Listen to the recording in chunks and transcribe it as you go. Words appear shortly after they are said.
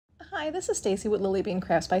Hi, this is Stacy with Lily Bean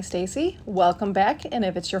Crafts by Stacy. Welcome back, and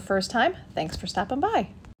if it's your first time, thanks for stopping by.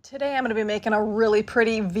 Today I'm going to be making a really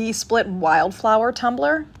pretty V-split wildflower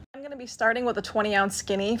tumbler. I'm going to be starting with a 20-ounce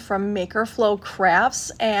skinny from Makerflo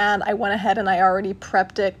Crafts, and I went ahead and I already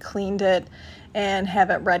prepped it, cleaned it, and have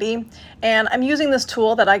it ready. And I'm using this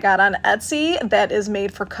tool that I got on Etsy that is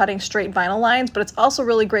made for cutting straight vinyl lines, but it's also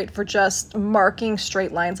really great for just marking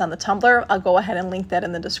straight lines on the tumbler. I'll go ahead and link that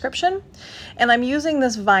in the description. And I'm using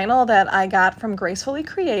this vinyl that I got from Gracefully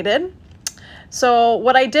Created. So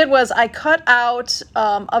what I did was I cut out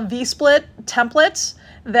a V-split template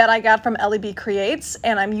that I got from LEB Creates,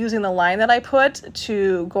 and I'm using the line that I put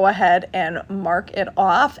to go ahead and mark it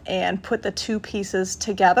off and put the two pieces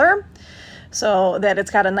together so that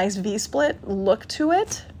it's got a nice V-split look to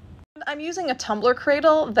it. I'm using a tumbler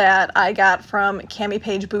cradle that I got from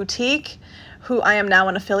Camipaige Boutique, who I am now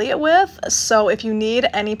an affiliate with. So if you need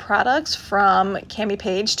any products from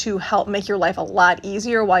Camipaige to help make your life a lot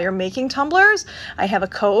easier while you're making tumblers, I have a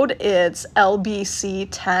code. It's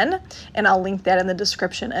LBC10, and I'll link that in the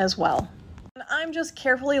description as well. I'm just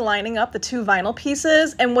carefully lining up the two vinyl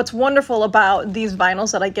pieces, and what's wonderful about these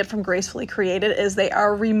vinyls that I get from Gracefully Created is they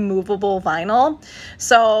are removable vinyl.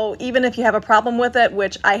 So even if you have a problem with it,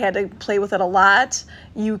 which I had to play with it a lot,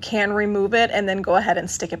 you can remove it and then go ahead and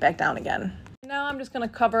stick it back down again. Now I'm just going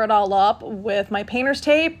to cover it all up with my painter's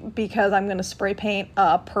tape because I'm going to spray paint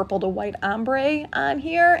a purple to white ombre on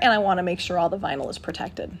here, and I want to make sure all the vinyl is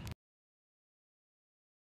protected.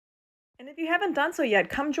 And if you haven't done so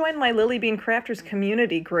yet, come join my Lily Bean Crafters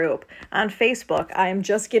community group on Facebook. I'm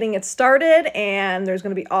just getting it started, and there's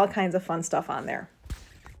going to be all kinds of fun stuff on there.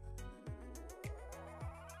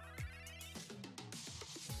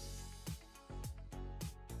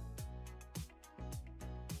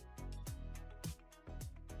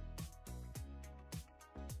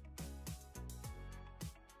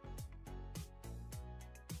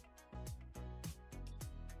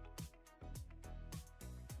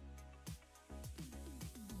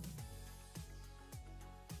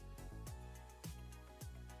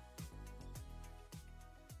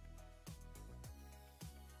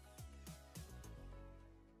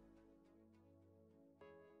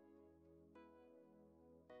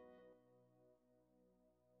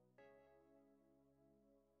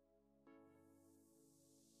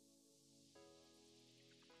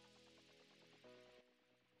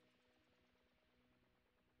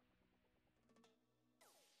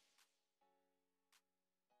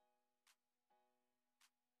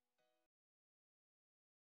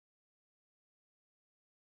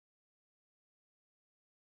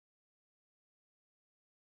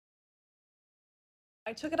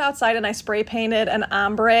 I took it outside and I spray painted an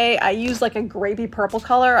ombre. I used like a grapey purple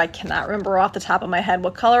color. I cannot remember off the top of my head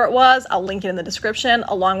what color it was. I'll link it in the description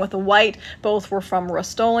along with the white. Both were from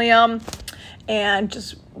Rustoleum, and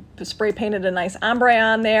just spray painted a nice ombre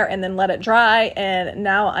on there and then let it dry. And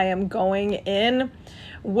now I am going in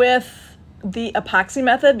with the epoxy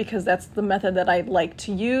method because that's the method that I like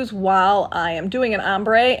to use while I am doing an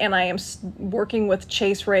ombre, and I am working with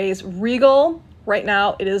Chase Rae's Regal. Right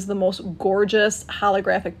now, it is the most gorgeous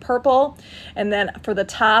holographic purple. And then for the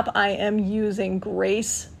top, I am using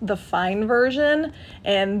Grace, the fine version.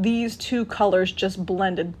 And these two colors just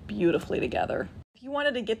blended beautifully together. If you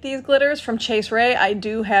wanted to get these glitters from Chase Rae, I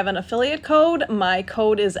do have an affiliate code. My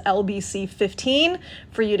code is LBC15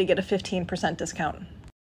 for you to get a 15% discount.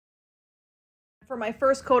 For my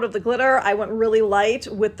first coat of the glitter, I went really light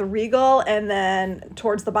with the Regal, and then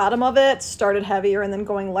towards the bottom of it, started heavier and then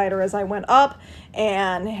going lighter as I went up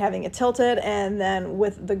and having it tilted. And then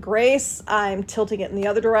with the Grace, I'm tilting it in the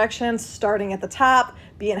other direction, starting at the top,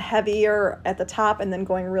 being heavier at the top and then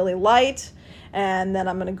going really light. And then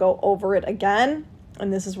I'm going to go over it again.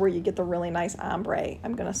 And this is where you get the really nice ombre.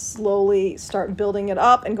 I'm going to slowly start building it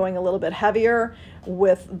up and going a little bit heavier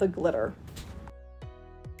with the glitter.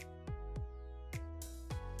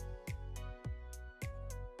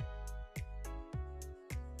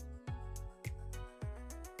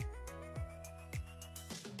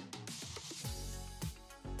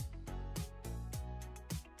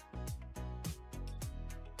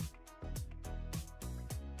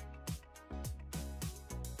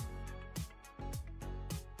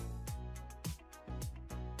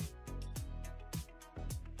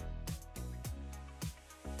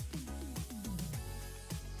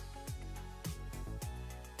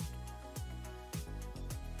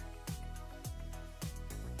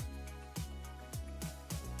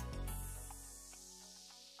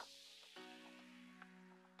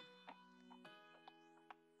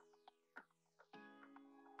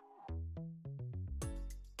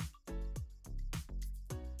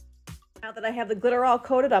 Now that I have the glitter all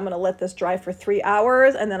coated, I'm going to let this dry for 3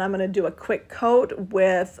 hours, and then I'm going to do a quick coat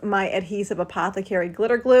with my adhesive apothecary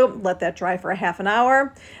glitter glue. Let that dry for a half an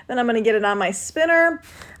hour. Then I'm going to get it on my spinner.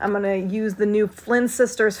 I'm going to use the new Flynn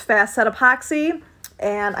Sisters Fast Set Epoxy,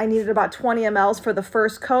 and I needed about 20 mLs for the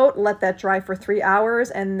first coat. Let that dry for 3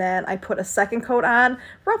 hours, and then I put a second coat on,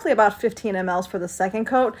 roughly about 15 mLs for the second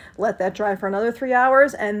coat. Let that dry for another 3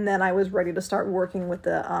 hours, and then I was ready to start working with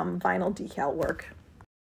the vinyl decal work.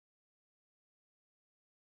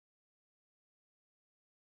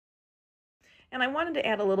 And I wanted to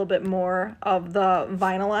add a little bit more of the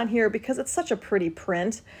vinyl on here because it's such a pretty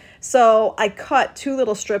print. So I cut 2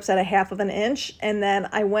 little strips at 1/2 inch, and then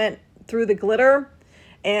I went through the glitter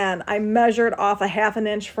and I measured off 1/2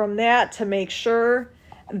 inch from that to make sure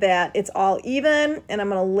that it's all even. And I'm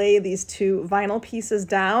going to lay these 2 vinyl pieces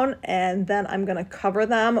down, and then I'm going to cover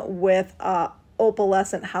them with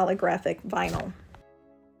opalescent holographic vinyl.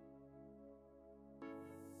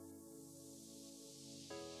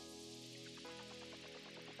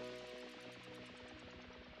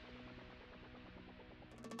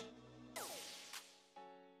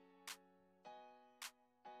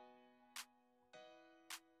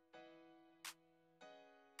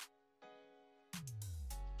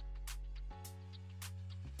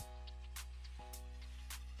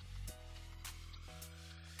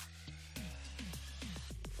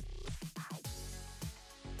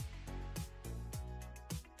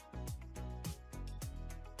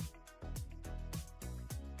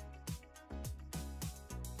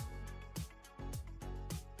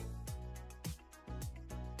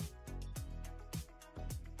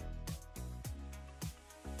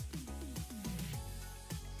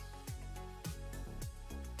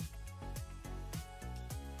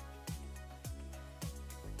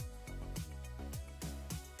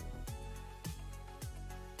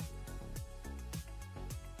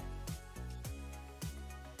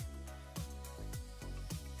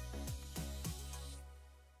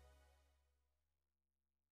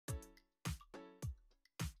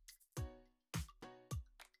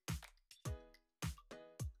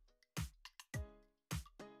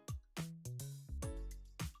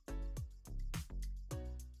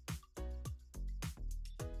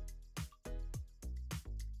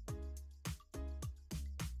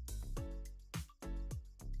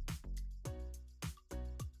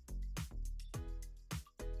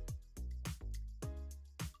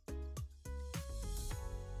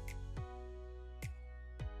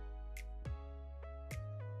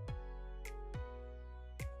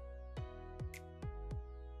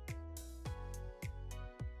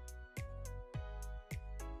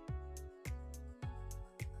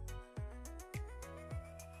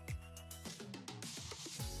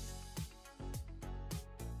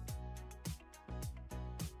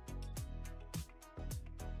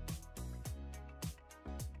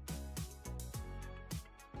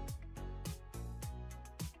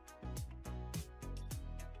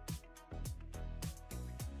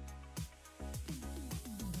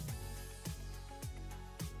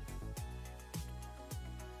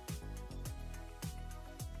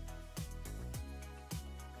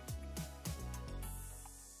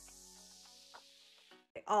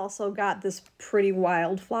 Also got this pretty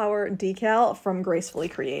wildflower decal from Gracefully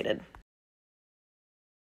Created.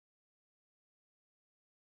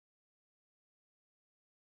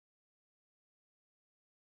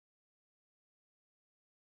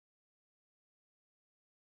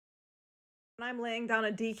 When I'm laying down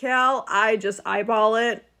a decal, I just eyeball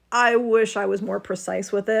it. I wish I was more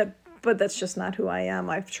precise with it, but that's just not who I am.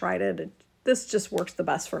 I've tried it. This just works the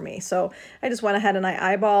best for me. So I just went ahead and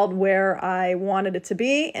I eyeballed where I wanted it to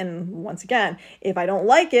be. And once again, if I don't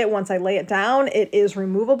like it, once I lay it down, it is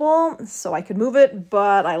removable. So I could move it,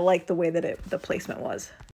 but I like the way that the placement was.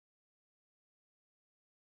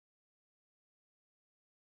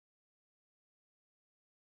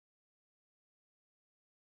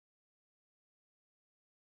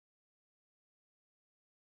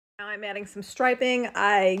 Now I'm adding some striping.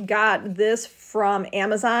 I got this from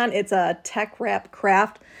Amazon. It's a Tech Wrap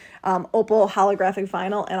Craft opal holographic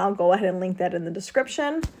vinyl, and I'll go ahead and link that in the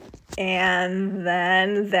description. And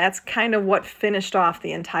then that's kind of what finished off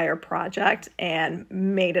the entire project and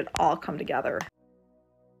made it all come together.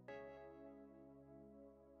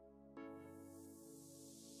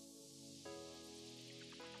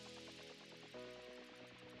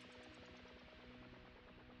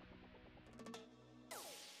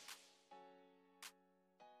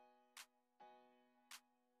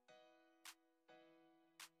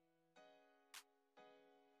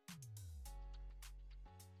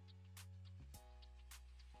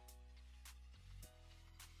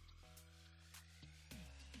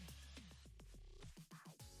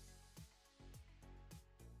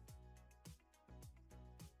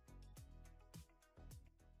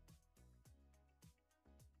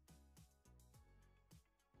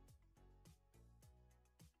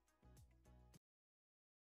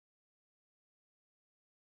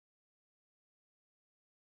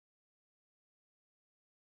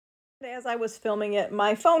 As I was filming it,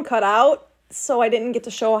 my phone cut out, so I didn't get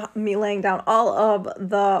to show me laying down all of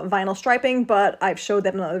the vinyl striping, but I've showed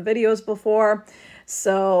that in other videos before.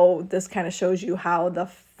 So this kind of shows you how the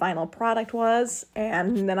final product was.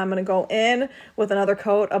 And then I'm going to go in with another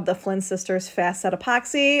coat of the Flynn Sisters Fast Set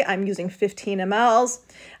Epoxy. I'm using 15 mLs.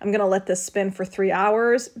 I'm going to let this spin for 3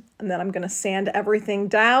 hours, and then I'm going to sand everything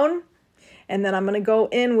down. And then I'm going to go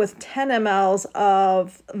in with 10 mLs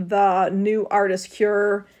of the new Artist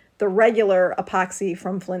Cure, the regular epoxy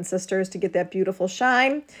from Flynn Sisters, to get that beautiful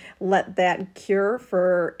shine. Let that cure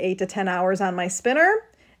for 8 to 10 hours on my spinner,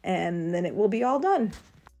 and then it will be all done.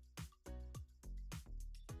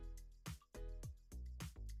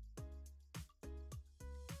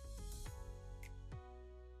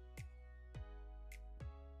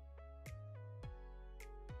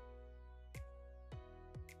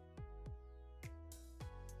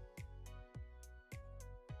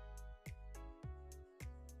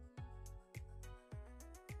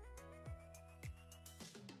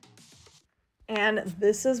 And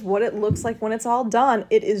this is what it looks like when it's all done.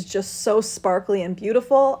 It is just so sparkly and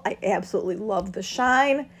beautiful. I absolutely love the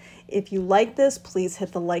shine. If you like this, please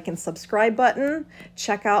hit the like and subscribe button.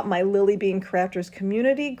 Check out my Lily Bean Crafters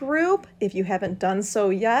community group if you haven't done so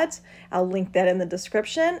yet. I'll link that in the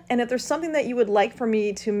description. And if there's something that you would like for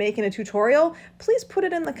me to make in a tutorial, please put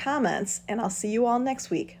it in the comments, and I'll see you all next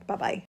week. Bye-bye.